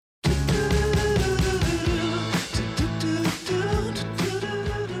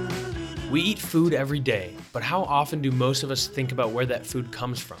We eat food every day, but how often do most of us think about where that food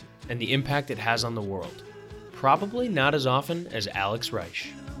comes from and the impact it has on the world? Probably not as often as Alex Reich.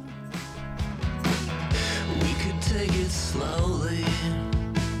 We could take it slowly,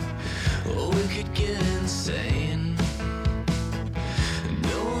 or we could get insane.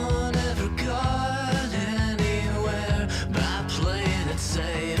 No one ever got anywhere by playing it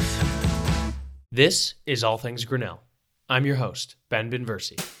safe. This is All Things Grinnell. I'm your host, Ben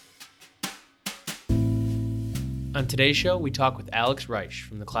Binversi. On today's show, we talk with Alex Reich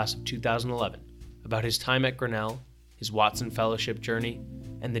from the class of 2011 about his time at Grinnell, his Watson Fellowship journey,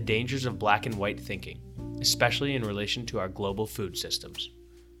 and the dangers of black and white thinking, especially in relation to our global food systems.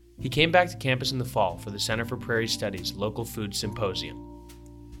 He came back to campus in the fall for the Center for Prairie Studies Local Food Symposium.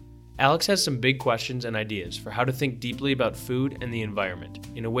 Alex has some big questions and ideas for how to think deeply about food and the environment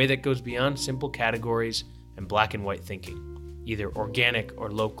in a way that goes beyond simple categories and black and white thinking, either organic or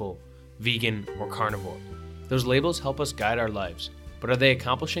local, vegan or carnivore. Those labels help us guide our lives, but are they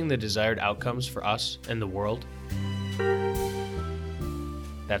accomplishing the desired outcomes for us and the world?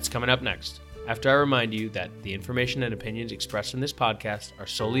 That's coming up next, after I remind you that the information and opinions expressed in this podcast are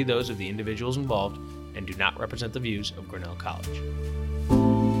solely those of the individuals involved and do not represent the views of Grinnell College.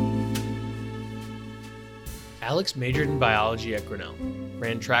 Alex majored in biology at Grinnell,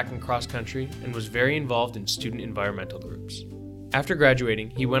 ran track and cross country, and was very involved in student environmental groups. After graduating,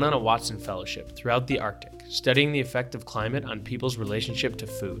 he went on a Watson Fellowship throughout the Arctic, studying the effect of climate on people's relationship to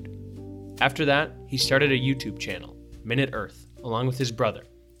food. After that, he started a YouTube channel, Minute Earth, along with his brother,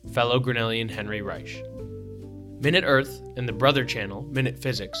 fellow Grinnellian Henry Reich. Minute Earth and the brother channel, Minute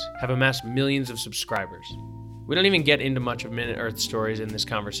Physics, have amassed millions of subscribers. We don't even get into much of Minute Earth stories in this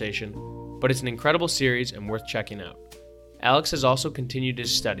conversation, but it's an incredible series and worth checking out. Alex has also continued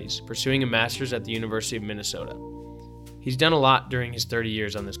his studies, pursuing a master's at the University of Minnesota. He's done a lot during his 30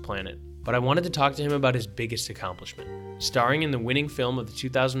 years on this planet, but I wanted to talk to him about his biggest accomplishment, starring in the winning film of the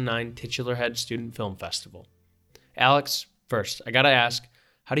 2009 Titular Head Student Film Festival. Alex, first, I gotta ask,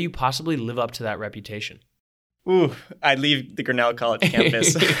 how do you possibly live up to that reputation? Ooh, I leave the Grinnell College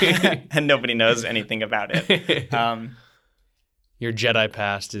campus and nobody knows anything about it. Your Jedi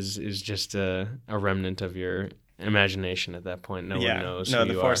past is just a remnant of your imagination at that point. No one knows. No, who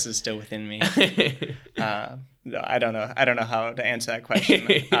the you Force is still within me. No, I don't know. I don't know how to answer that question.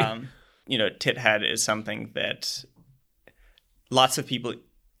 Tithead is something that lots of people,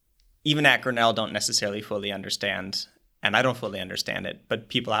 even at Grinnell, don't necessarily fully understand. And I don't fully understand it, but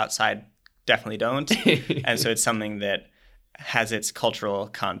people outside definitely don't. And so it's something that has its cultural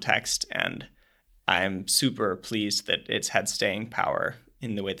context. And I'm super pleased that it's had staying power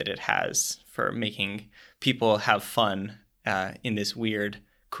in the way that it has for making people have fun in this weird,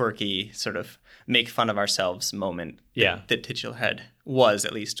 quirky sort of make fun of ourselves moment that Titular Head was,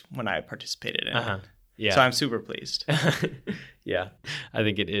 at least when I participated in it. Yeah. So I'm super pleased. Yeah, I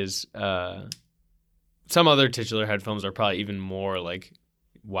think it is. Some other Titular Head films are probably even more like,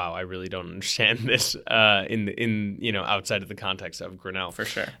 wow, I really don't understand this in outside of the context of Grinnell. For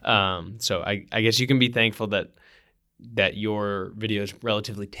sure. So I guess you can be thankful that your video is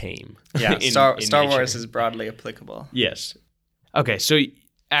relatively tame. Yeah, Star Wars is broadly applicable. Yes. Okay, so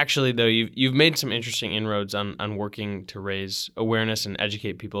actually, though, you've made some interesting inroads on working to raise awareness and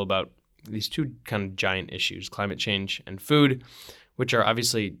educate people about these two kind of giant issues, climate change and food, which are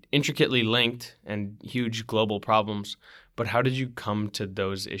obviously intricately linked and huge global problems. But how did you come to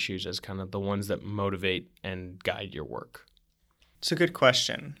those issues as kind of the ones that motivate and guide your work? It's a good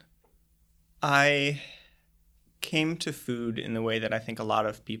question. I came to food in the way that I think a lot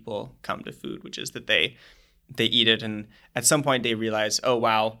of people come to food, which is that they eat it, and at some point they realize, oh,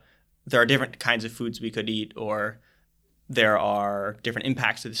 wow, there are different kinds of foods we could eat, or there are different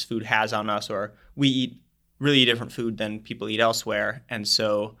impacts that this food has on us, or we eat really different food than people eat elsewhere. And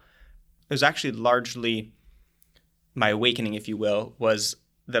so it was actually largely my awakening, if you will, was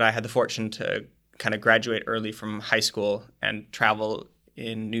that I had the fortune to kind of graduate early from high school and travel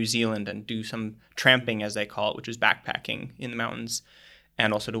in New Zealand and do some tramping, as they call it, which is backpacking in the mountains,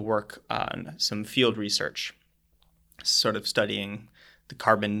 and also to work on some field research, sort of studying the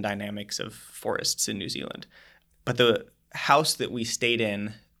carbon dynamics of forests in New Zealand. But the house that we stayed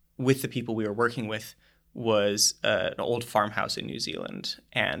in with the people we were working with was an old farmhouse in New Zealand.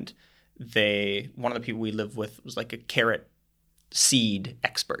 And one of the people we lived with was like a carrot seed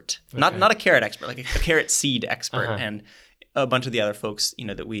expert. Okay. Not a carrot expert, like a carrot seed expert. Uh-huh. And a bunch of the other folks,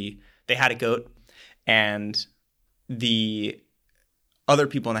 they had a goat, and the other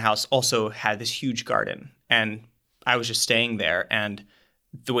people in the house also had this huge garden. And I was just staying there, and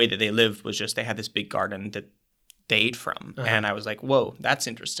the way that they lived was just they had this big garden that they ate from. And I was like, whoa, that's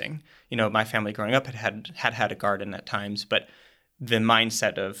interesting. You know, my family growing up had a garden at times, but the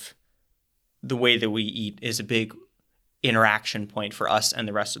mindset of the way that we eat is a big interaction point for us and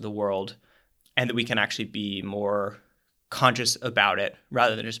the rest of the world, and that we can actually be more conscious about it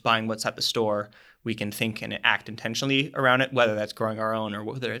rather than just buying what's at the store. We can think and act intentionally around it, whether that's growing our own or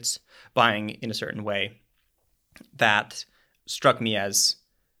whether it's buying in a certain way. That struck me as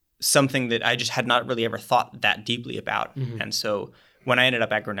something that I just had not really ever thought that deeply about. And so when I ended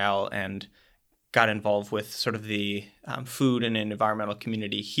up at Grinnell and got involved with sort of the food and environmental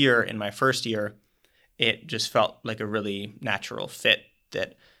community here in my first year, it just felt like a really natural fit,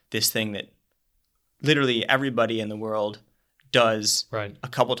 that this thing that literally everybody in the world does a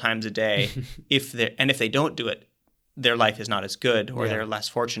couple times a day, if they don't do it, their life is not as good or they're less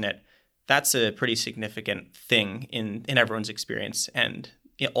fortunate. That's a pretty significant thing in everyone's experience, and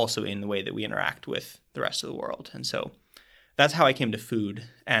also in the way that we interact with the rest of the world. And so that's how I came to food.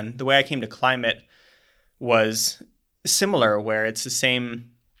 And the way I came to climate was similar, where it's the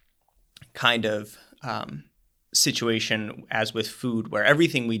same kind of situation as with food, where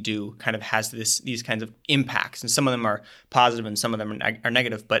everything we do kind of has these kinds of impacts, and some of them are positive and some of them are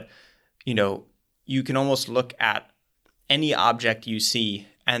negative. But you can almost look at any object you see,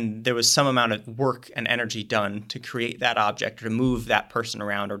 and there was some amount of work and energy done to create that object or to move that person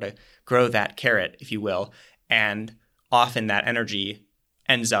around or to grow that carrot, if you will. And often that energy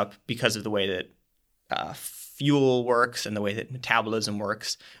ends up, because of the way that fuel works and the way that metabolism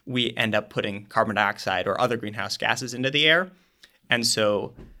works, we end up putting carbon dioxide or other greenhouse gases into the air. And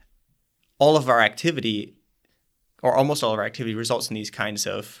so all of our activity, or almost all of our activity, results in these kinds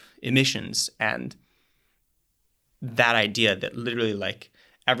of emissions. And that idea that literally like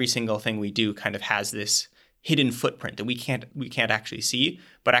every single thing we do kind of has this hidden footprint that we can't actually see,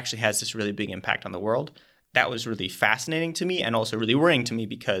 but actually has this really big impact on the world. That was really fascinating to me, and also really worrying to me,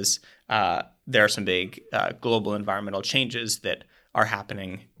 because there are some big global environmental changes that are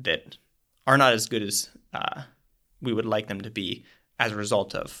happening that are not as good as we would like them to be as a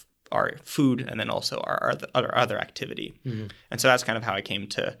result of our food and then also our other activity. And so that's kind of how I came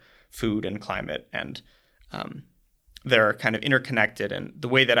to food and climate, and they're kind of interconnected. And the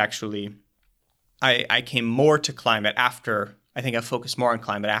way that actually I came more to climate after, I think I focused more on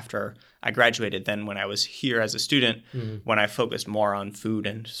climate after I graduated than when I was here as a student, when I focused more on food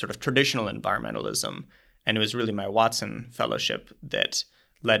and sort of traditional environmentalism. And it was really my Watson Fellowship that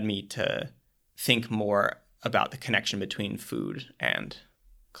led me to think more about the connection between food and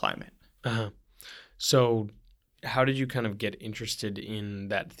climate. So how did you kind of get interested in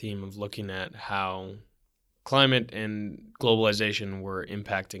that theme of looking at how climate and globalization were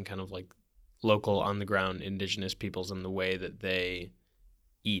impacting kind of like local, on-the-ground indigenous peoples and the way that they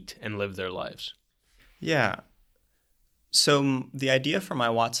eat and live their lives? Yeah. So the idea for my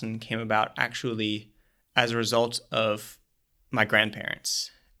Watson came about actually as a result of my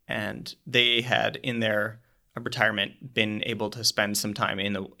grandparents. And they had, in their retirement, been able to spend some time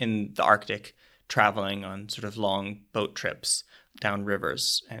in the Arctic, traveling on sort of long boat trips down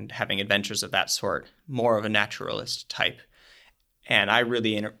rivers and having adventures of that sort, more of a naturalist type. And I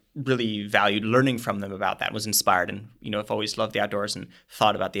really valued learning from them about that, was inspired, and I've always loved the outdoors and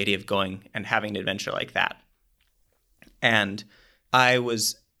thought about the idea of going and having an adventure like that. And I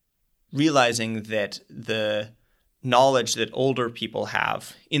was realizing that the knowledge that older people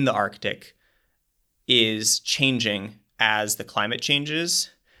have in the Arctic is changing as the climate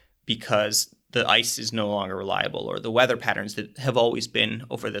changes, because the ice is no longer reliable, or the weather patterns that have always been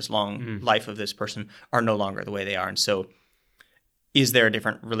over this long life of this person are no longer the way they are. And so is there a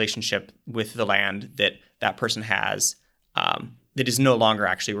different relationship with the land that person has that is no longer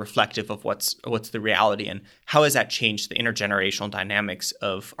actually reflective of what's the reality? And how has that changed the intergenerational dynamics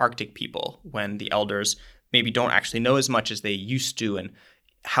of Arctic people when the elders maybe don't actually know as much as they used to? And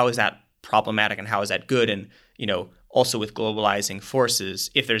how is that problematic, and how is that good? And also with globalizing forces,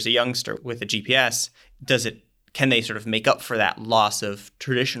 if there's a youngster with a GPS, can they sort of make up for that loss of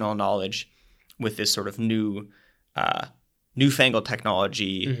traditional knowledge with this sort of newfangled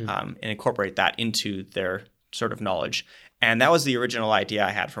technology and incorporate that into their sort of knowledge? And that was the original idea I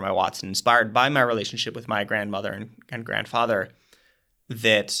had for my Watson, inspired by my relationship with my grandmother and grandfather,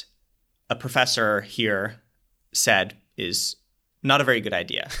 that a professor here said is not a very good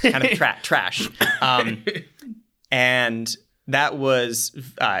idea, kind of trash. And that was,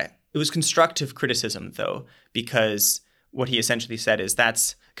 it was constructive criticism, though, because what he essentially said is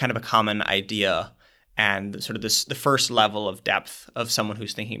that's kind of a common idea, and sort of the first level of depth of someone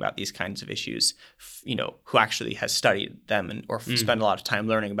who's thinking about these kinds of issues, who actually has studied them or spent a lot of time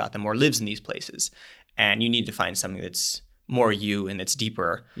learning about them or lives in these places. and you need to find something that's more you and that's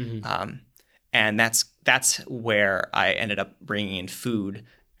deeper. And that's where I ended up bringing in food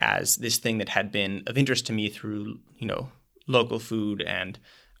as this thing that had been of interest to me through, local food and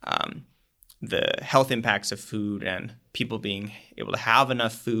the health impacts of food and people being able to have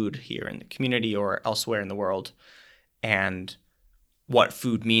enough food here in the community or elsewhere in the world, and what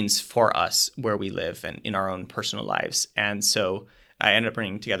food means for us where we live and in our own personal lives. And so I ended up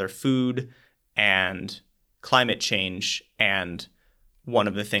bringing together food and climate change, and one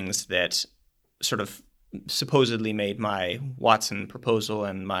of the things that sort of supposedly made my Watson proposal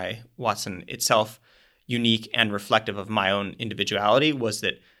and my Watson itself unique and reflective of my own individuality was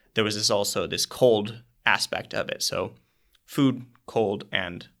that there was also this cold aspect of it. So food, cold,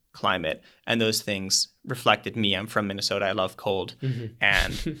 and climate, and those things reflected me. I'm from Minnesota. I love cold.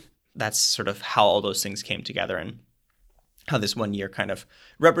 And that's sort of how all those things came together, and how this one year kind of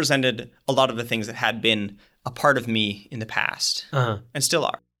represented a lot of the things that had been a part of me in the past and still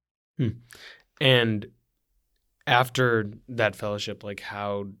are. And after that fellowship, like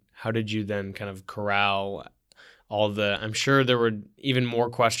how did you then kind of corral all I'm sure there were even more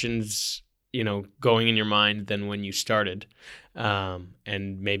questions, going in your mind than when you started.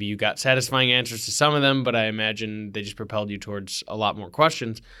 And maybe you got satisfying answers to some of them, but I imagine they just propelled you towards a lot more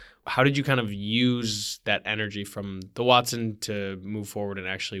questions. How did you kind of use that energy from the Watson to move forward and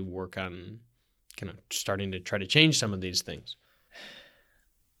actually work on kind of starting to try to change some of these things?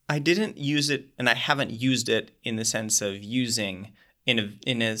 I didn't use it, and I haven't used it in the sense of using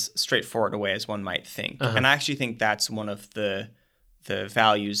in as straightforward a way as one might think. And I actually think that's one of the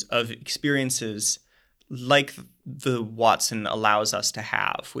values of experiences like the Watson allows us to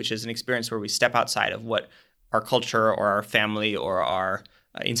have, which is an experience where we step outside of what our culture or our family or our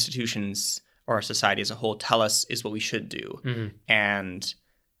institutions or our society as a whole tell us is what we should do, and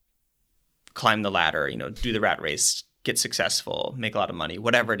climb the ladder, do the rat race, get successful, make a lot of money,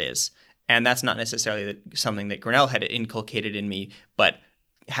 whatever it is. And that's not necessarily something that Grinnell had inculcated in me, but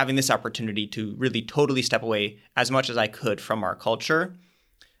having this opportunity to really totally step away as much as I could from our culture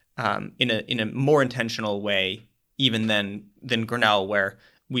in a more intentional way, even than Grinnell, where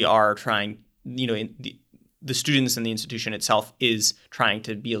we are trying, the students and the institution itself is trying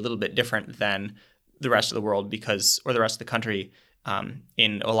to be a little bit different than the rest of the world or the rest of the country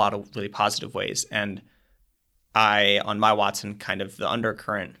in a lot of really positive ways. And on my Watson, kind of the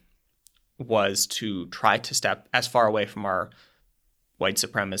undercurrent was to try to step as far away from our white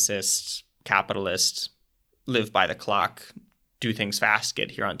supremacist, capitalist, live by the clock, do things fast, get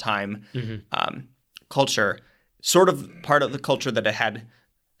here on time culture, sort of part of the culture that had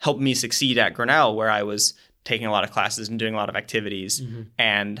helped me succeed at Grinnell, where I was taking a lot of classes and doing a lot of activities.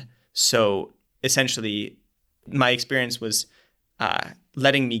 And so essentially my experience was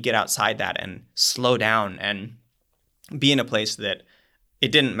letting me get outside that and slow down and be in a place that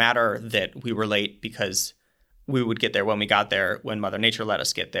it didn't matter that we were late, because we would get there when we got there, when Mother Nature let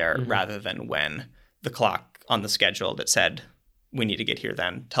us get there, rather than when the clock on the schedule that said we need to get here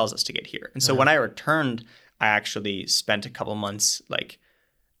then tells us to get here. And so when I returned, I actually spent a couple months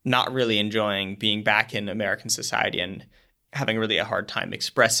not really enjoying being back in American society and having really a hard time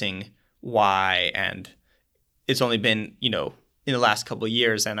expressing why. And it's only been, in the last couple of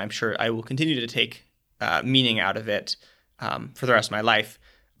years, and I'm sure I will continue to take meaning out of it for the rest of my life.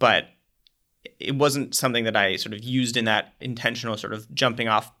 But it wasn't something that I sort of used in that intentional sort of jumping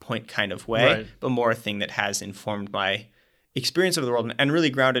off point kind of way, but more a thing that has informed my experience of the world and really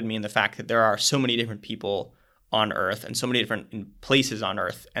grounded me in the fact that there are so many different people on Earth and so many different places on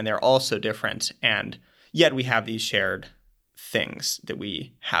Earth, and they're all so different. And yet we have these shared things that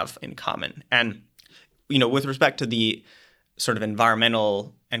we have in common. And, with respect to the sort of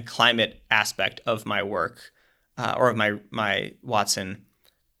environmental and climate aspect of my work or of my Watson,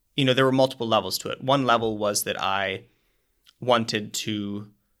 there were multiple levels to it. One level was that I wanted to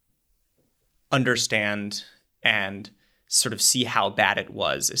understand and sort of see how bad it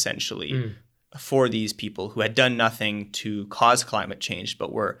was, essentially, for these people who had done nothing to cause climate change,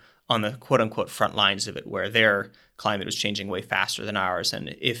 but were on the quote-unquote front lines of it, where their climate was changing way faster than ours.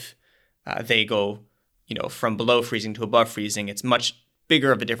 And if they go, from below freezing to above freezing, it's much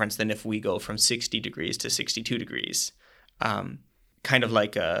bigger of a difference than if we go from 60 degrees to 62 degrees. Kind of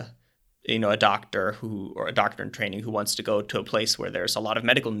like a doctor or a doctor in training who wants to go to a place where there's a lot of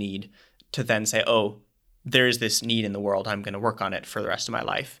medical need to then say, oh, there is this need in the world, I'm going to work on it for the rest of my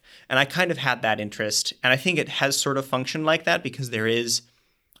life. And I kind of had that interest, and I think it has sort of functioned like that because there is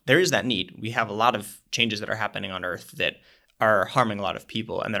that need. We have a lot of changes that are happening on Earth that are harming a lot of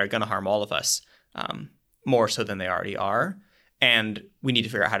people and that are going to harm all of us more so than they already are. And we need to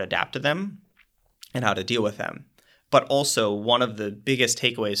figure out how to adapt to them. and how to deal with them. But also, one of the biggest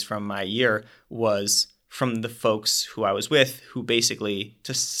takeaways from my year was from the folks who I was with, who basically,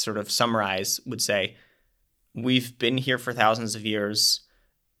 to sort of summarize, would say, we've been here for thousands of years.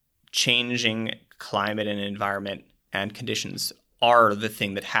 Changing climate and environment and conditions are the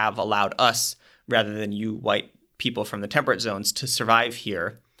thing that have allowed us, rather than you white people from the temperate zones, to survive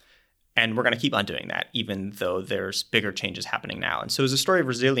here. And we're going to keep on doing that, even though there's bigger changes happening now. And so it's a story of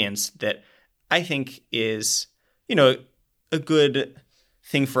resilience that I think is, a good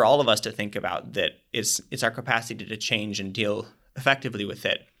thing for all of us to think about, that it's our capacity to change and deal effectively with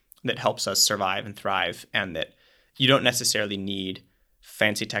it that helps us survive and thrive, and that you don't necessarily need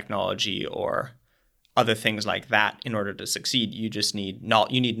fancy technology or other things like that in order to succeed. You just need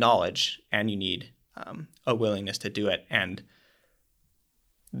knowledge, and you need a willingness to do it, and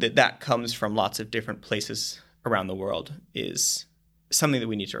that comes from lots of different places around the world is something that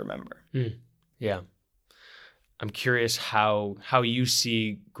we need to remember. Yeah. I'm curious how you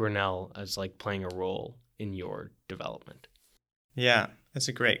see Grinnell as like playing a role in your development. Yeah, that's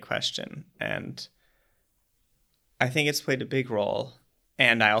a great question. And I think it's played a big role.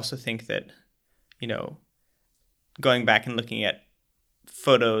 And I also think that, going back and looking at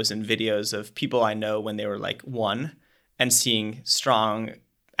photos and videos of people I know when they were like 1, and seeing strong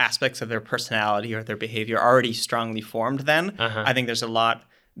aspects of their personality or their behavior already strongly formed then, I think there's a lot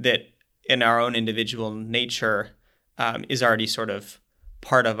that in our own individual nature is already sort of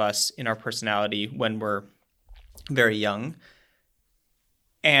part of us in our personality when we're very young.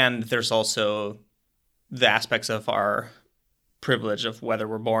 And there's also the aspects of our privilege of whether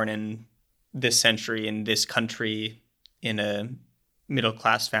we're born in this century, in this country, in a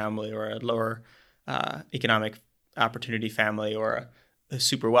middle-class family or a lower economic opportunity family or a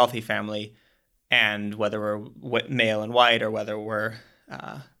super wealthy family, and whether we're male and white or whether we're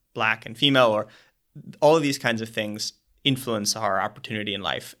black and female, or all of these kinds of things influence our opportunity in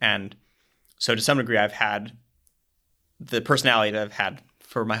life. And so to some degree, I've had the personality that I've had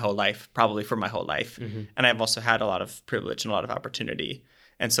for my whole life, probably for my whole life. And I've also had a lot of privilege and a lot of opportunity.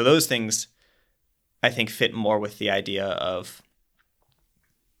 And so those things, I think, fit more with the idea of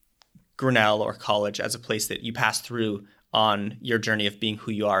Grinnell or college as a place that you pass through on your journey of being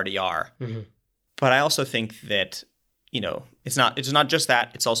who you already are. But I also think that, it's not just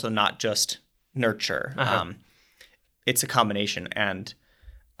that. It's also not just nurture. It's a combination. And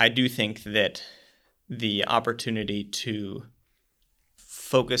I do think that the opportunity to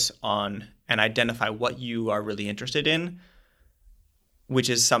focus on and identify what you are really interested in, which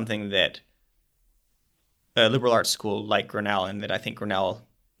is something that a liberal arts school like Grinnell, and that I think Grinnell,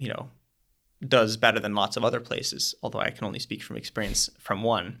 does better than lots of other places, although I can only speak from experience from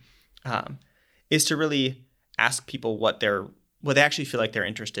one, is to really ask people what they actually feel like they're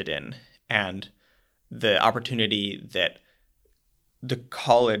interested in, and the opportunity that the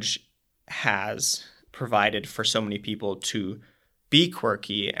college has provided for so many people to be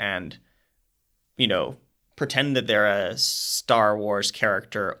quirky and, pretend that they're a Star Wars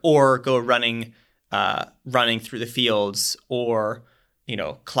character, or go running through the fields, or,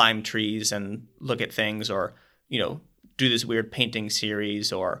 climb trees and look at things, or, do this weird painting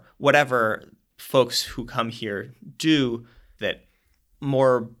series, or whatever folks who come here do that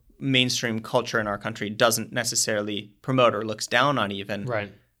more mainstream culture in our country doesn't necessarily promote or looks down on even.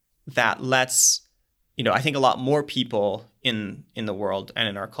 Right. That lets, I think a lot more people in the world and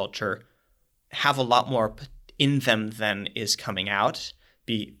in our culture have a lot more in them than is coming out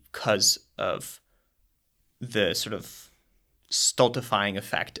because of the sort of stultifying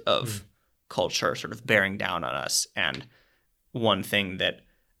effect of culture sort of bearing down on us. And one thing that,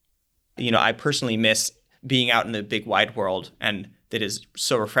 I personally miss being out in the big wide world, and that is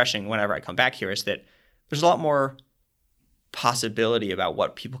so refreshing whenever I come back here, is that there's a lot more possibility about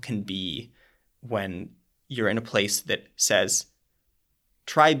what people can be when you're in a place that says,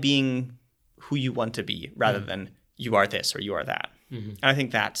 try being who you want to be rather than you are this or you are that. And I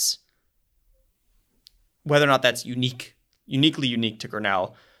think that's, whether or not that's uniquely unique to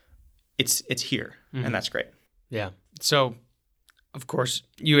Grinnell, it's here, and that's great. Yeah. So, of course,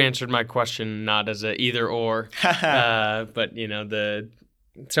 you answered my question not as a either or, but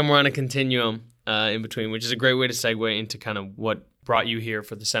somewhere on a continuum in between, which is a great way to segue into kind of what brought you here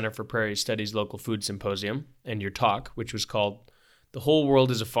for the Center for Prairie Studies Local Food Symposium, and your talk, which was called "The Whole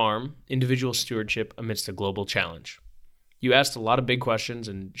World is a Farm: Individual Stewardship Amidst a Global Challenge." You asked a lot of big questions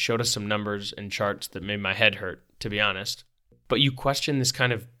and showed us some numbers and charts that made my head hurt, to be honest. But you questioned this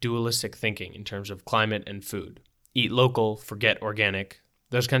kind of dualistic thinking in terms of climate and food. Eat local, forget organic,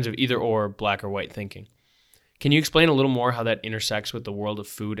 those kinds of either or, black or white thinking. Can you explain a little more how that intersects with the world of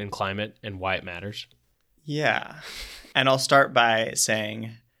food and climate and why it matters? Yeah. And I'll start by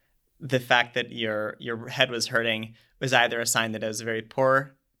saying the fact that your head was hurting was either a sign that I was a very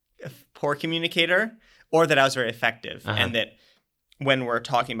poor communicator or that I was very effective. And that when we're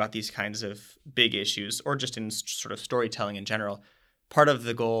talking about these kinds of big issues or just in sort of storytelling in general, part of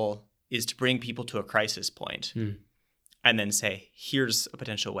the goal is to bring people to a crisis point and then say, here's a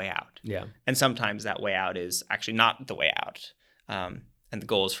potential way out. Yeah. And sometimes that way out is actually not the way out. And the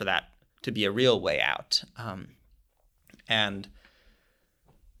goal is for that to be a real way out. And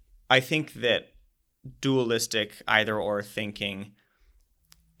I think that dualistic either or thinking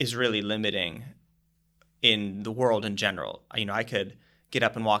is really limiting in the world in general. You know, I could get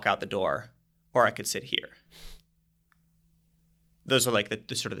up and walk out the door, or I could sit here. Those are like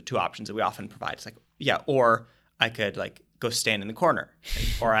the sort of the two options that we often provide. It's like, yeah, or I could like go stand in the corner,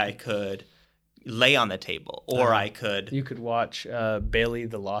 or I could lay on the table, or I could... You could watch Bailey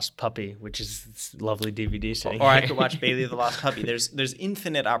the Lost Puppy, which is this lovely DVD sitting Or I here. could watch Bailey the Lost Puppy. There's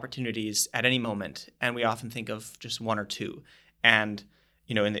infinite opportunities at any moment, and we often think of just one or two. And,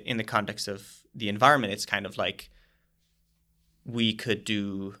 you know, in the context of the environment, it's kind of like we could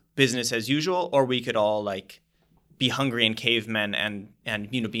do business as usual, or we could all like be Hungarian cavemen and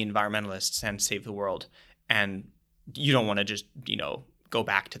you know, be environmentalists and save the world. And you don't want to just, you know, go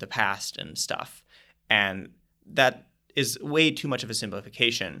back to the past and stuff. And that is way too much of a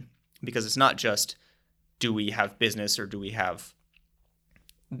simplification, because it's not just, do we have business or do we have,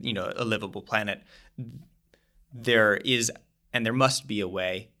 you know, a livable planet? There is, and there must be a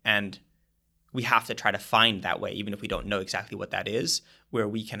way, and we have to try to find that way, even if we don't know exactly what that is, where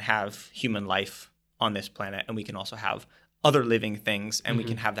we can have human life on this planet, and we can also have other living things, and we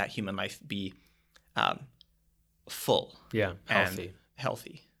can have that human life be full. Yeah,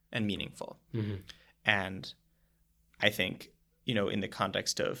 Healthy and meaningful. And I think, you know, in the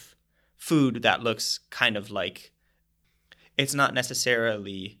context of food, that looks kind of like, it's not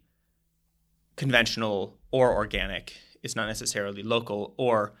necessarily conventional or organic. It's not necessarily local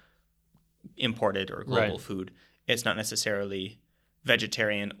or imported or global food. It's not necessarily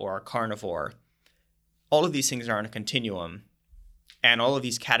vegetarian or carnivore. All of these things are on a continuum. And all of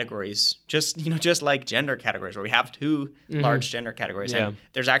these categories, just like gender categories, where we have two large gender categories, and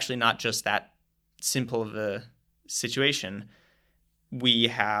there's actually not just that simple of a situation. We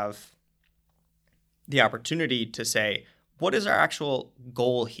have the opportunity to say, what is our actual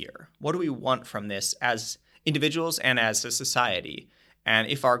goal here? What do we want from this as individuals and as a society? And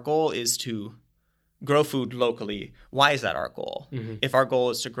if our goal is to grow food locally, why is that our goal? If our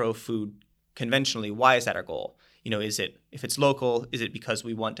goal is to grow food conventionally, why is that our goal? You know, is it, if it's local, is it because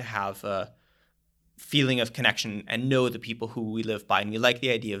we want to have a feeling of connection and know the people who we live by, and we like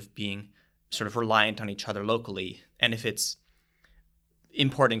the idea of being sort of reliant on each other locally? And if it's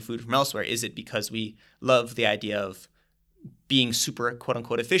importing food from elsewhere, is it because we love the idea of being super quote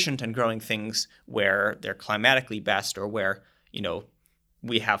unquote efficient and growing things where they're climatically best, or where, you know,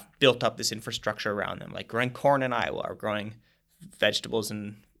 we have built up this infrastructure around them, like growing corn in Iowa or growing vegetables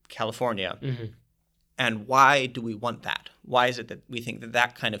in California? And why do we want that? Why is it that we think that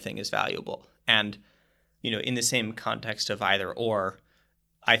that kind of thing is valuable? And, you know, in the same context of either or,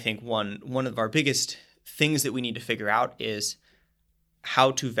 I think one of our biggest things that we need to figure out is how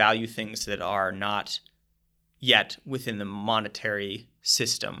to value things that are not yet within the monetary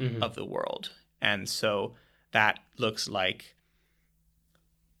system of the world. And so that looks like,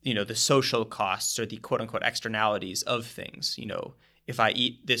 you know, the social costs or the quote unquote externalities of things. You know, if I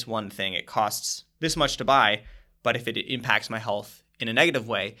eat this one thing, it costs this much to buy, but if it impacts my health in a negative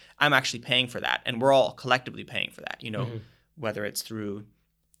way, I'm actually paying for that. And we're all collectively paying for that, you know, whether it's through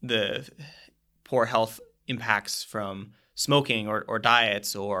the poor health impacts from smoking or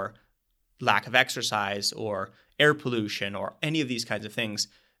diets or lack of exercise or air pollution or any of these kinds of things.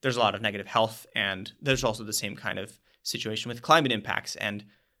 There's a lot of negative health, and there's also the same kind of situation with climate impacts, and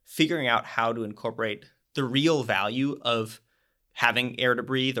figuring out how to incorporate the real value of having air to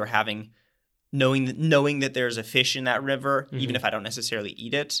breathe, or having knowing that there's a fish in that river, even if I don't necessarily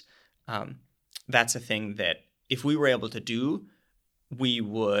eat it. That's a thing that if we were able to do, we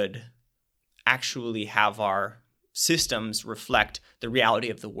would actually have our systems reflect the reality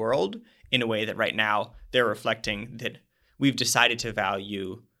of the world in a way that right now they're reflecting that we've decided to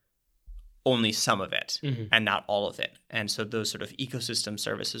value only some of it and not all of it. And so those sort of ecosystem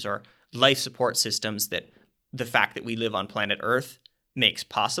services or life support systems that the fact that we live on planet Earth makes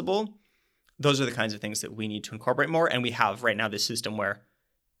possible, those are the kinds of things that we need to incorporate more. And we have right now this system where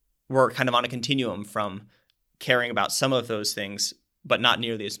we're kind of on a continuum from caring about some of those things but not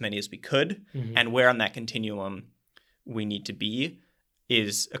nearly as many as we could. And where on that continuum we need to be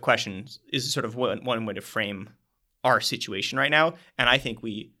is sort of one way to frame our situation right now. And I think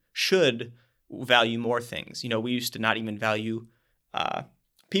we should value more things. We used to not even value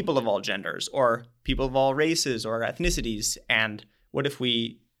people of all genders or people of all races or ethnicities. And what if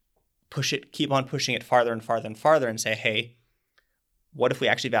we keep on pushing it farther and farther and farther and say, hey, what if we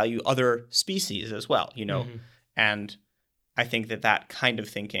actually value other species as well? And I think that kind of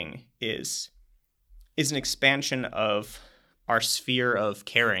thinking is an expansion of our sphere of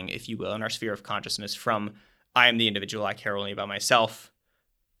caring, if you will, and our sphere of consciousness from I am the individual, I care only about myself,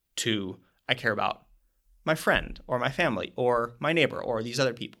 to I care about my friend or my family or my neighbor or these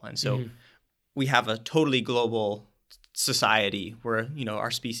other people. And so we have a totally global society where,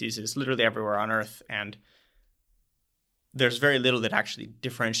 our species is literally everywhere on Earth, and there's very little that actually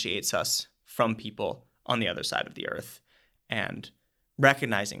differentiates us from people on the other side of the Earth. And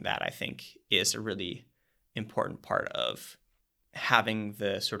recognizing that, I think, is a really important part of having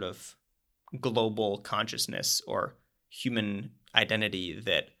the sort of global consciousness or human identity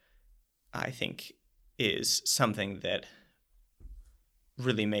that I think is something that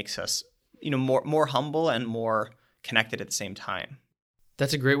really makes us, more humble and more connected at the same time.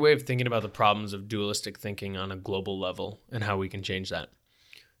 That's a great way of thinking about the problems of dualistic thinking on a global level and how we can change that.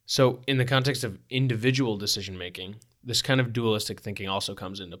 So in the context of individual decision-making, this kind of dualistic thinking also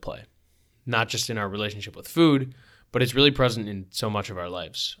comes into play, not just in our relationship with food, but it's really present in so much of our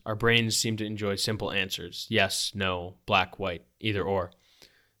lives. Our brains seem to enjoy simple answers, yes, no, black, white, either or.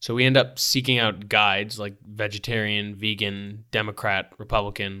 So we end up seeking out guides like vegetarian, vegan, Democrat,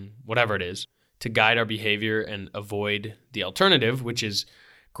 Republican, whatever it is, to guide our behavior and avoid the alternative, which is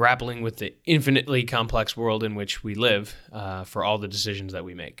grappling with the infinitely complex world in which we live for all the decisions that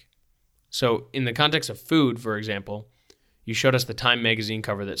we make. So in the context of food, for example, you showed us the Time magazine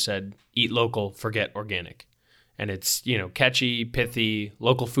cover that said, "Eat local, forget organic." And it's, catchy, pithy,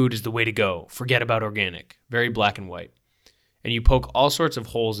 local food is the way to go, forget about organic, very black and white. And you poke all sorts of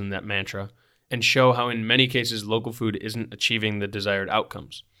holes in that mantra and show how in many cases local food isn't achieving the desired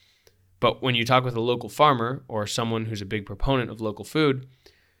outcomes. But when you talk with a local farmer or someone who's a big proponent of local food,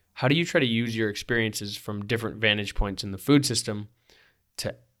 how do you try to use your experiences from different vantage points in the food system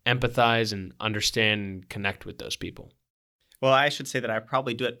to empathize and understand and connect with those people? Well, I should say that I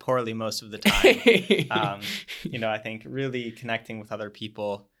probably do it poorly most of the time. I think really connecting with other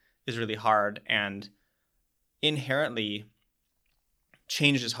people is really hard, and inherently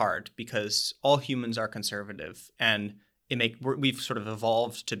change is hard because all humans are conservative, and we've sort of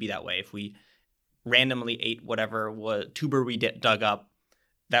evolved to be that way. If we randomly ate whatever tuber we dug up,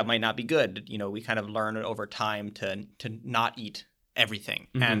 that might not be good. We kind of learn over time to not eat everything.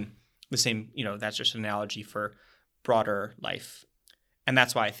 And the same, that's just an analogy for broader life. And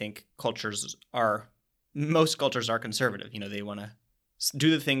that's why I think most cultures are conservative. They want to do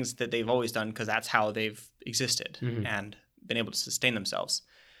the things that they've always done because that's how they've existed and been able to sustain themselves.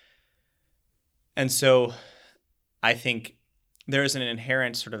 And so I think there is an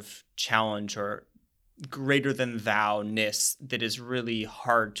inherent sort of challenge or greater than thou-ness that is really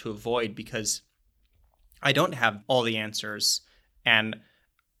hard to avoid because I don't have all the answers, and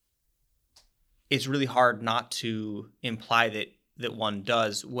it's really hard not to imply that one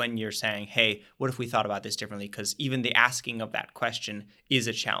does when you're saying, hey, what if we thought about this differently? Because even the asking of that question is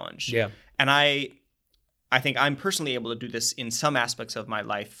a challenge. Yeah. And I think I'm personally able to do this in some aspects of my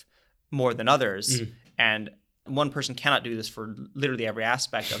life more than others. And one person cannot do this for literally every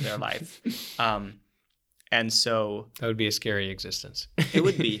aspect of their life. And so that would be a scary existence. It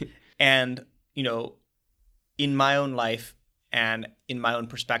would be. And, in my own life and in my own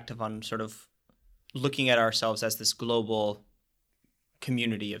perspective on sort of looking at ourselves as this global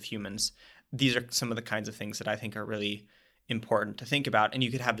community of humans, these are some of the kinds of things that I think are really important to think about. And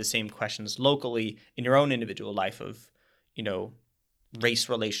you could have the same questions locally in your own individual life of, race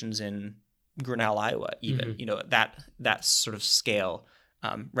relations in Grinnell, Iowa, even, that sort of scale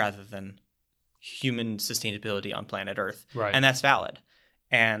rather than human sustainability on planet Earth. Right. And that's valid.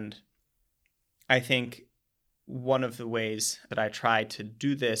 And I think one of the ways that I try to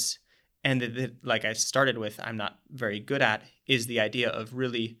do this, and that, like I started with, I'm not very good at, is the idea of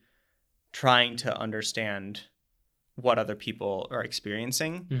really trying to understand what other people are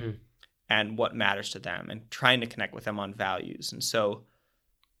experiencing and what matters to them, and trying to connect with them on values. And so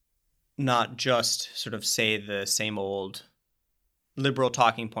not just sort of say the same old liberal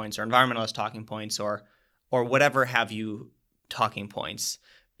talking points or environmentalist talking points or whatever have you talking points,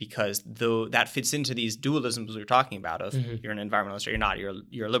 because though that fits into these dualisms we were talking about of you're an environmentalist or you're not,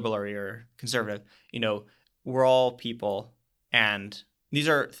 you're a liberal or you're conservative. We're all people And these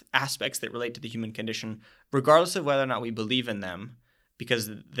are aspects that relate to the human condition, regardless of whether or not we believe in them, because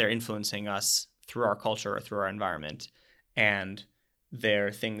they're influencing us through our culture or through our environment. And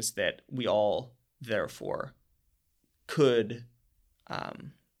they're things that we all, therefore, could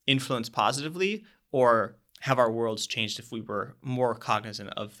influence positively or have our worlds changed if we were more cognizant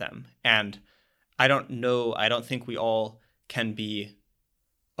of them. And I don't think we all can be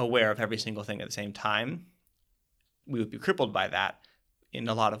aware of every single thing at the same time. We would be crippled by that in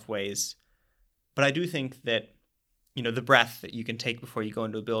a lot of ways. But I do think that, the breath that you can take before you go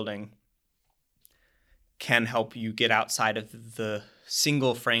into a building can help you get outside of the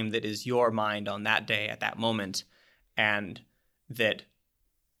single frame that is your mind on that day at that moment. And that,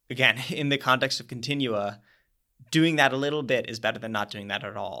 again, in the context of continua, doing that a little bit is better than not doing that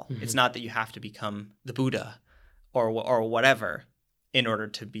at all. Mm-hmm. It's not that you have to become the Buddha or whatever in order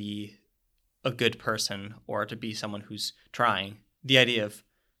to be a good person or to be someone who's trying. The idea of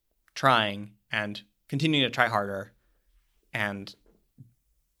trying and continuing to try harder and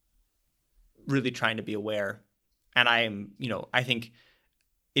really trying to be aware. And I think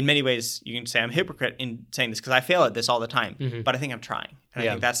in many ways you can say I'm a hypocrite in saying this because I fail at this all the time, mm-hmm. but I think I'm trying. And I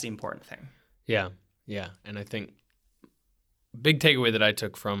think that's the important thing. Yeah. Yeah. And I think big takeaway that I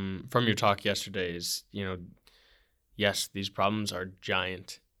took from your talk yesterday is, yes, these problems are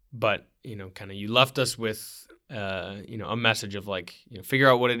giant, but, kind of you left us with, a message of like, figure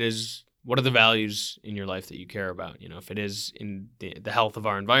out what it is, what are the values in your life that you care about? If it is in the health of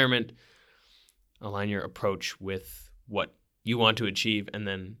our environment, align your approach with what you want to achieve and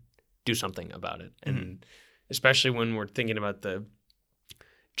then do something about it. Mm-hmm. And especially when we're thinking about the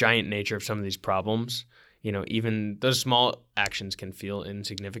giant nature of some of these problems, even those small actions can feel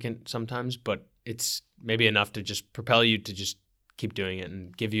insignificant sometimes, but it's maybe enough to just propel you to just keep doing it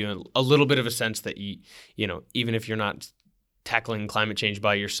and give you a little bit of a sense that even if you're not tackling climate change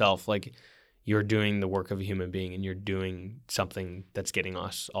by yourself, like you're doing the work of a human being and you're doing something that's getting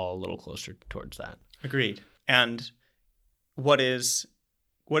us all a little closer towards that. Agreed. And what is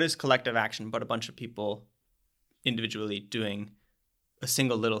collective action but a bunch of people individually doing a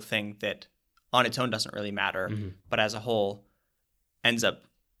single little thing that on its own doesn't really matter, mm-hmm. but as a whole ends up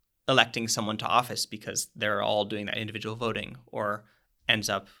electing someone to office because they're all doing that individual voting, or ends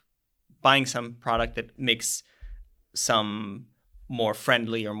up buying some product that makes some more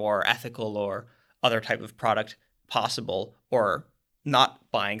friendly or more ethical or other type of product possible, or not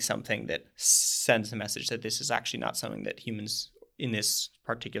buying something that sends a message that this is actually not something that humans in this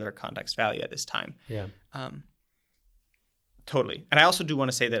particular context value at this time. Yeah. Totally. And I also do want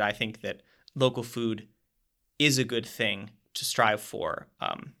to say that I think that local food is a good thing to strive for,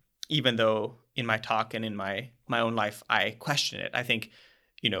 even though in my talk and in my own life, I question it. I think,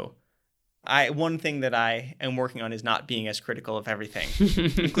 one thing that I am working on is not being as critical of everything,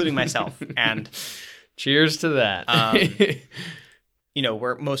 including myself. And cheers to that.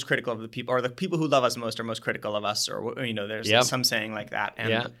 We're most critical of the people, or the people who love us most are most critical of us, or, there's some saying like that.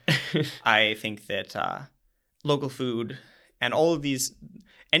 And I think that local food and all of these,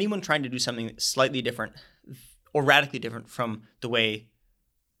 anyone trying to do something slightly different or radically different from the way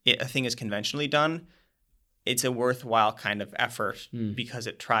a thing is conventionally done, it's a worthwhile kind of effort because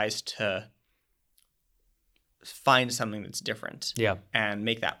it tries to find something that's different and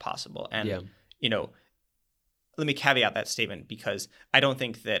make that possible. And, let me caveat that statement because I don't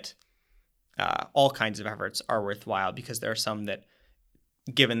think that all kinds of efforts are worthwhile, because there are some that,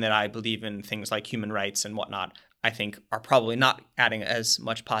 given that I believe in things like human rights and whatnot, I think are probably not adding as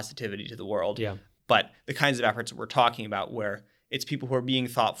much positivity to the world. Yeah. But the kinds of efforts that we're talking about, where it's people who are being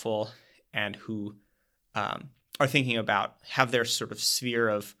thoughtful and who are thinking about, have their sort of sphere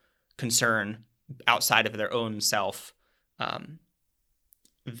of concern outside of their own self,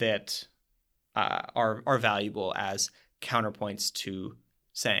 that are valuable as counterpoints to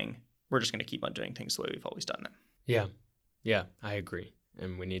saying we're just going to keep on doing things the way we've always done them. Yeah. Yeah, I agree.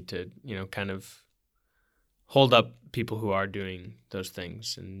 And we need to, kind of hold up people who are doing those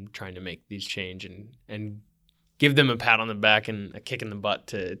things and trying to make these change and give them a pat on the back and a kick in the butt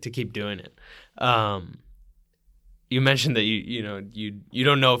to keep doing it. You mentioned that you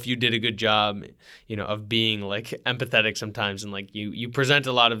don't know if you did a good job, of being like empathetic sometimes, and like you present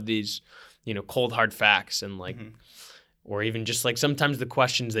a lot of these, cold hard facts, and like, mm-hmm. or even just like sometimes the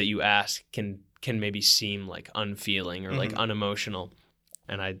questions that you ask can maybe seem like unfeeling or mm-hmm. like unemotional.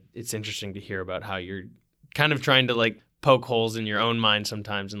 And it's interesting to hear about how you're kind of trying to like poke holes in your own mind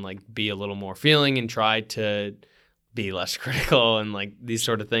sometimes and like be a little more feeling and try to be less critical and like these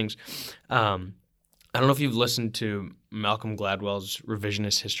sort of things. I don't know if you've listened to Malcolm Gladwell's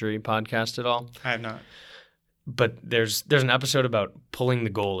Revisionist History podcast at all. I have not. But there's an episode about pulling the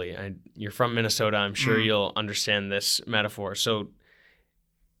goalie. You're from Minnesota. I'm sure you'll understand this metaphor. So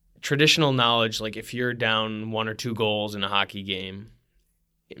traditional knowledge, like if you're down 1 or 2 goals in a hockey game,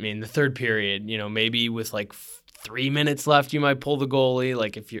 I mean, the third period, maybe with like 3 minutes left, you might pull the goalie,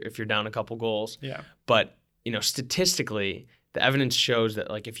 like if you're down a couple goals. Yeah. But, statistically, the evidence shows that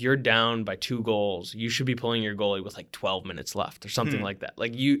like if you're down by 2 goals, you should be pulling your goalie with like 12 minutes left or something like that.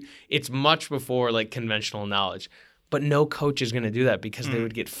 Like it's much before like conventional knowledge. But no coach is going to do that because they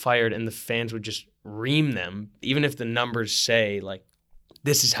would get fired and the fans would just ream them, even if the numbers say like,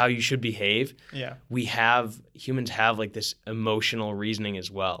 this is how you should behave. Yeah. Humans have like this emotional reasoning as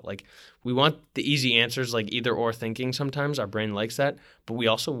well. Like we want the easy answers, like either or thinking sometimes. Our brain likes that. But we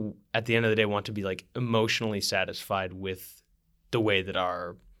also, at the end of the day, want to be like emotionally satisfied with the way that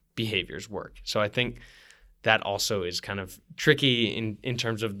our behaviors work. So I think that also is kind of tricky in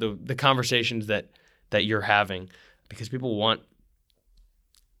terms of the conversations that you're having, because people want,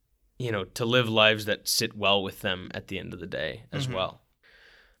 to live lives that sit well with them at the end of the day as well.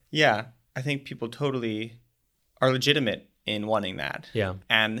 Yeah, I think people totally are legitimate in wanting that. Yeah.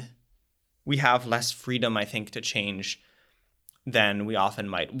 And we have less freedom, I think, to change than we often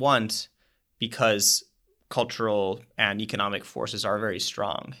might want because cultural and economic forces are very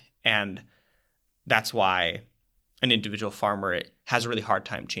strong. And that's why an individual farmer has a really hard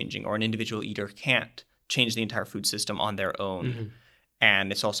time changing, or an individual eater can't change the entire food system on their own.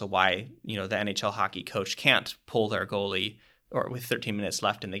 And it's also why, the NHL hockey coach can't pull their goalie or with 13 minutes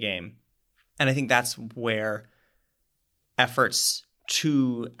left in the game. And I think that's where efforts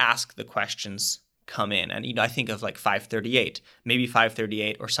to ask the questions come in. And, I think of like 538, maybe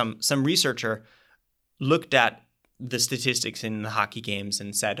 538, or some researcher looked at the statistics in the hockey games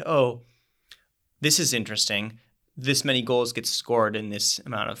and said, oh, this is interesting. This many goals get scored in this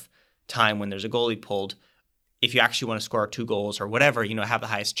amount of time when there's a goalie pulled. If you actually want to score 2 goals or whatever, have the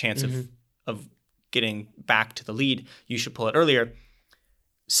highest chance of getting back to the lead, you should pull it earlier.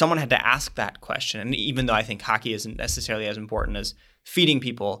 Someone had to ask that question. And even though I think hockey isn't necessarily as important as feeding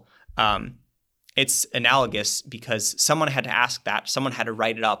people, it's analogous because someone had to ask that. Someone had to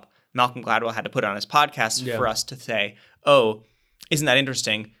write it up. Malcolm Gladwell had to put it on his podcast for us to say, oh, isn't that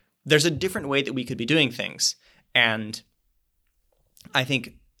interesting? There's a different way that we could be doing things. And I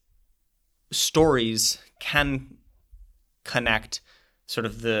think stories can connect sort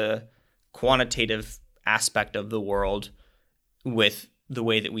of the quantitative aspect of the world with the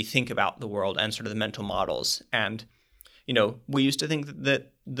way that we think about the world and sort of the mental models. And, we used to think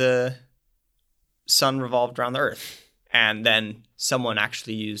that the sun revolved around the earth. And then someone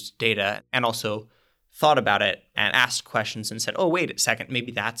actually used data and also thought about it and asked questions and said, oh, wait a second,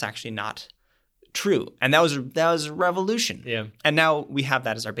 maybe that's actually not true. And that was a revolution. Yeah. And now we have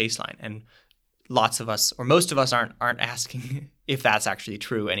that as our baseline. And lots of us, or most of us, aren't asking if that's actually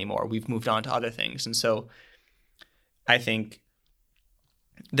true anymore. We've moved on to other things. And so I think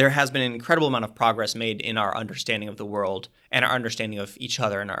there has been an incredible amount of progress made in our understanding of the world and our understanding of each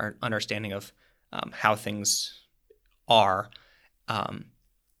other and our understanding of how things are.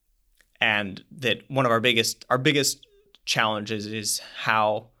 And that one of our biggest challenges is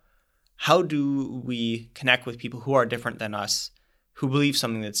how do we connect with people who are different than us, who believe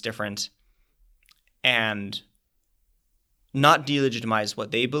something that's different, and not delegitimize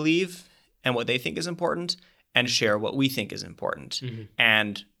what they believe and what they think is important, and share what we think is important.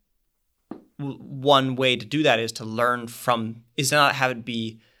 And one way to do that is to learn is not have it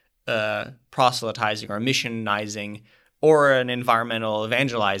be proselytizing or missionizing or an environmental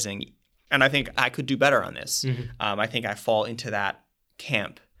evangelizing. And I think I could do better on this. I think I fall into that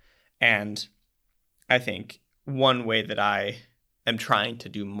camp. And I think one way that I am trying to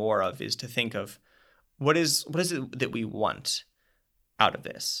do more of is to think of what is it that we want out of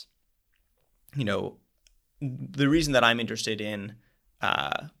this? The reason that I'm interested in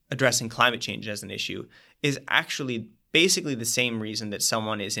addressing climate change as an issue is actually basically the same reason that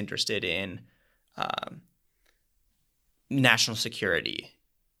someone is interested in national security.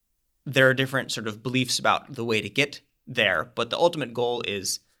 There are different sort of beliefs about the way to get there, but the ultimate goal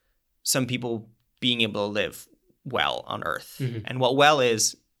is some people being able to live well on Earth. And what well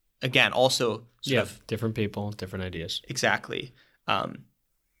is, again, also sort of different people, different ideas. Exactly.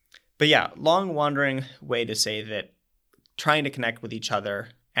 But yeah, long wandering way to say that trying to connect with each other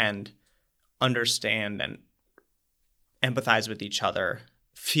and understand and empathize with each other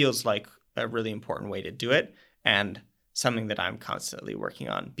feels like a really important way to do it, and something that I'm constantly working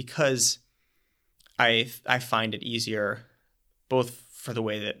on, because I find it easier both for the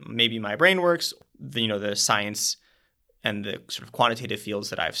way that maybe my brain works, the science and the sort of quantitative fields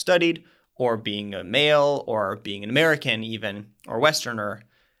that I've studied, or being a male or being an American even, or Westerner,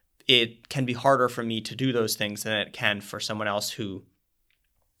 it can be harder for me to do those things than it can for someone else who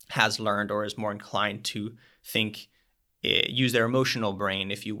has learned or is more inclined to think, use their emotional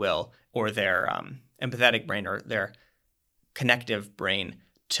brain, if you will, or their empathetic brain or their connective brain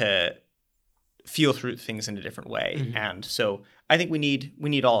to feel through things in a different way. Mm-hmm. And so I think we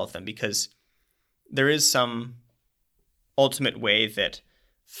need all of them, because there is some ultimate way that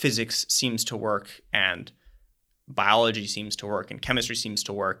physics seems to work and biology seems to work and chemistry seems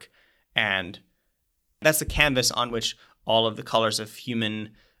to work. And that's the canvas on which all of the colors of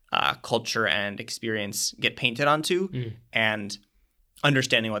human culture and experience get painted onto. Mm. And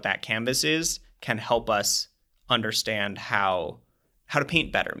understanding what that canvas is can help us understand how to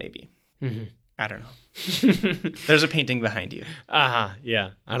paint better, maybe. Mm-hmm. I don't know. There's a painting behind you. Yeah.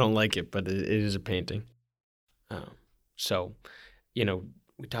 I don't like it, but it is a painting. So,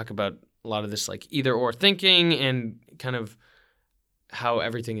 we talk about a lot of this like either or thinking and kind of how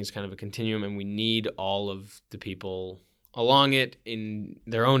everything is kind of a continuum, and we need all of the people along it in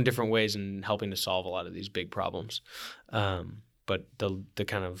their own different ways and helping to solve a lot of these big problems. But the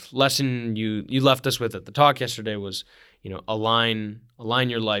kind of lesson you left us with at the talk yesterday was, align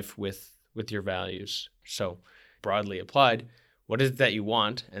your life with your values. So broadly applied, what is it that you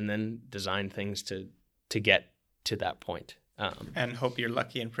want, and then design things to get to that point. And hope you're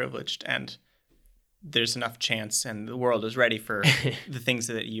lucky and privileged, and there's enough chance, and the world is ready for the things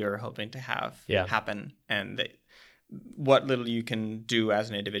that you're hoping to have happen, and that what little you can do as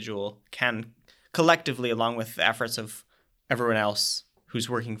an individual can collectively, along with the efforts of everyone else who's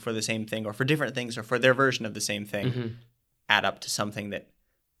working for the same thing or for different things or for their version of the same thing, mm-hmm. add up to something that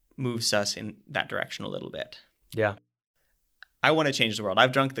moves us in that direction a little bit. Yeah. I want to change the world.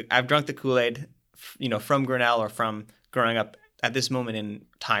 I've drunk the Kool-Aid, from Grinnell or from growing up at this moment in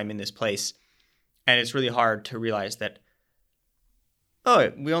time in this place. And it's really hard to realize that,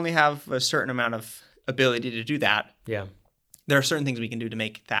 we only have a certain amount of ability to do that. Yeah. There are certain things we can do to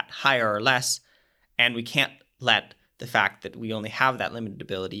make that higher or less. And we can't let the fact that we only have that limited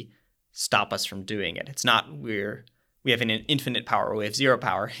ability stop us from doing it. It's not we have an infinite power or we have zero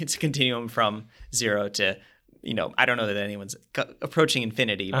power. It's a continuum from zero to, I don't know that anyone's approaching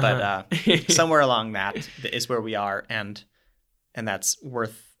infinity, but somewhere along that is where we are. And that's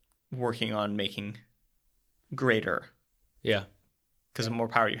worth working on making greater. Yeah. Because the more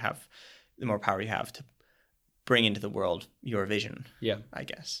power you have to bring into the world your vision. Yeah. I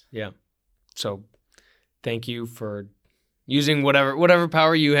guess. Yeah. So thank you for using whatever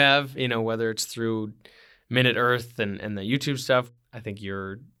power you have, whether it's through Minute Earth and the YouTube stuff. I think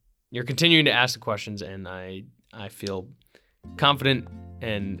you're continuing to ask the questions, and I feel confident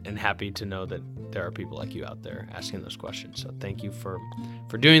and happy to know that there are people like you out there asking those questions. So thank you for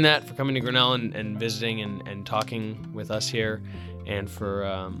doing that, for coming to Grinnell and visiting and talking with us here, and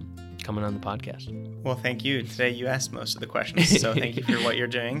for coming on the podcast. Well, thank you. Today you asked most of the questions, so thank you for what you're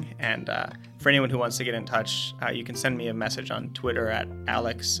doing. And for anyone who wants to get in touch, you can send me a message on Twitter at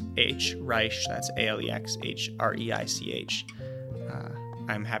Alex H. Reich. That's AlexHreich.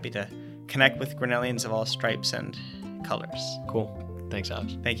 I'm happy to connect with Grinnellians of all stripes and colors. Cool. Thanks,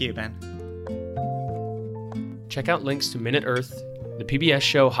 Alex. Thank you, Ben. Check out links to Minute Earth, the PBS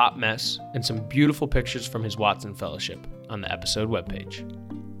show Hot Mess, and some beautiful pictures from his Watson Fellowship on the episode webpage.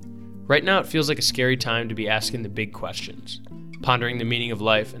 Right now, it feels like a scary time to be asking the big questions. Pondering the meaning of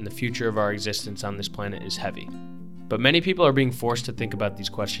life and the future of our existence on this planet is heavy. But many people are being forced to think about these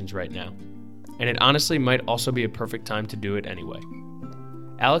questions right now. And it honestly might also be a perfect time to do it anyway.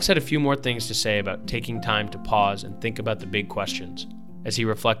 Alex had a few more things to say about taking time to pause and think about the big questions as he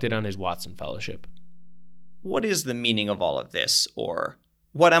reflected on his Watson Fellowship. What is the meaning of all of this? Or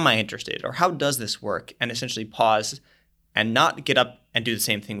what am I interested in? Or how does this work? And essentially pause and not get up and do the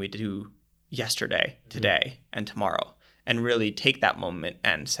same thing we do yesterday, today, and tomorrow. And really take that moment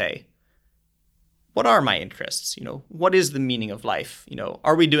and say, what are my interests? What is the meaning of life?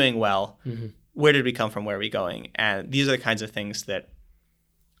 Are we doing well? Mm-hmm. Where did we come from? Where are we going? And these are the kinds of things that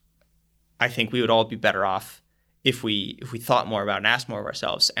I think we would all be better off if we thought more about and asked more of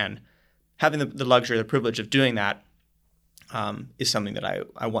ourselves. And having the luxury, the privilege of doing that is something that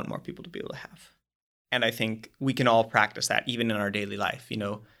I want more people to be able to have. And I think we can all practice that even in our daily life.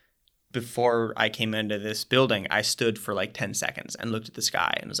 Before I came into this building, I stood for like 10 seconds and looked at the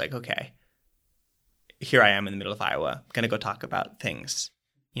sky and was like, okay, here I am in the middle of Iowa, going to go talk about things,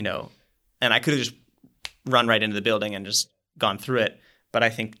 and I could have just run right into the building and just gone through it. But I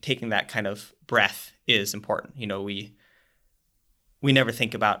think taking that kind of breath is important. We never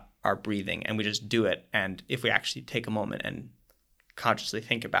think about our breathing and we just do it. And if we actually take a moment and consciously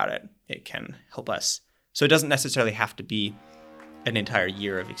think about it, it can help us. So it doesn't necessarily have to be an entire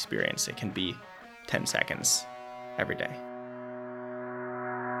year of experience. It can be 10 seconds every day.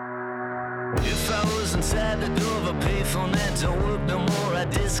 If I was inside the door of a payphone that don't work no more,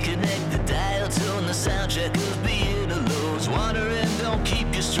 I'd disconnect the dial tone, the soundtrack of being alone. Wandering don't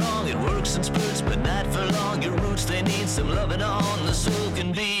keep you strong, it works in spurts, but not for long. Your roots, they need some loving on, the soul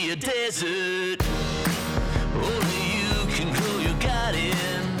can be a desert. Only you can grow your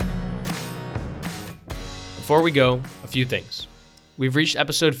garden. Before we go, a few things. We've reached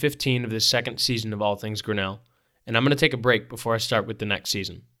episode 15 of this second season of All Things Grinnell, and I'm going to take a break before I start with the next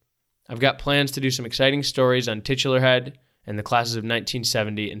season. I've got plans to do some exciting stories on Titular Head and the classes of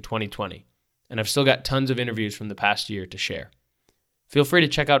 1970 and 2020, and I've still got tons of interviews from the past year to share. Feel free to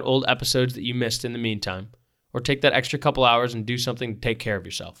check out old episodes that you missed in the meantime, or take that extra couple hours and do something to take care of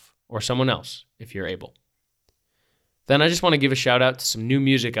yourself, or someone else, if you're able. Then I just want to give a shout out to some new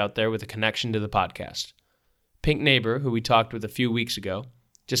music out there with a connection to the podcast. Pink Neighbor, who we talked with a few weeks ago,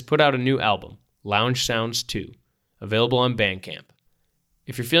 just put out a new album, Lounge Sounds 2, available on Bandcamp.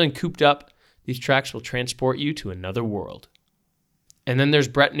 If you're feeling cooped up, these tracks will transport you to another world. And then there's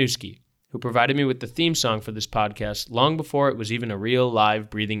Brett Newski, who provided me with the theme song for this podcast long before it was even a real, live,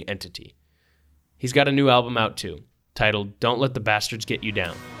 breathing entity. He's got a new album out too, titled Don't Let the Bastards Get You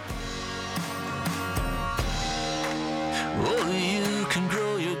Down. Only you can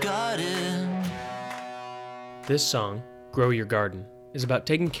grow your garden. This song, Grow Your Garden, is about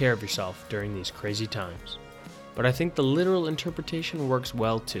taking care of yourself during these crazy times. But I think the literal interpretation works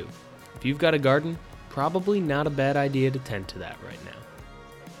well too. If you've got a garden, probably not a bad idea to tend to that right now.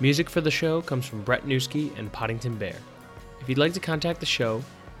 Music for the show comes from Brett Newski and Poddington Bear. If you'd like to contact the show,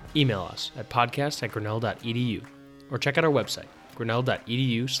 email us at podcast@grinnell.edu or check out our website,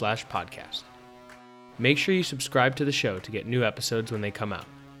 grinnell.edu/podcast. Make sure you subscribe to the show to get new episodes when they come out,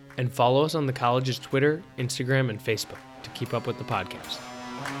 and follow us on the college's Twitter, Instagram, and Facebook to keep up with the podcast.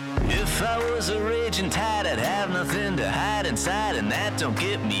 If I was a raging tide, I'd have nothing to hide inside, and that don't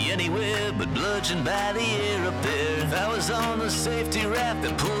get me anywhere but bludgeoned by the air up there. If I was on the safety raft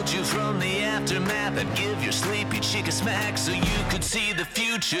that pulled you from the aftermath, I'd give your sleepy chick a smack so you could see the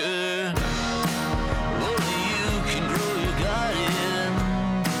future. Only you can grow your garden.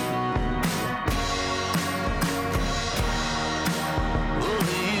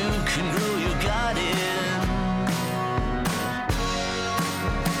 Only you can grow your garden.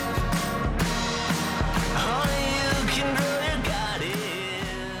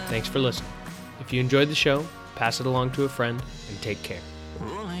 Thanks for listening. If you enjoyed the show, pass it along to a friend and take care.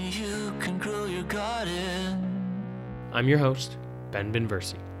 Only you can grow your garden. I'm your host, Ben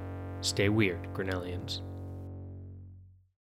Benversi. Stay weird, Grinnellians.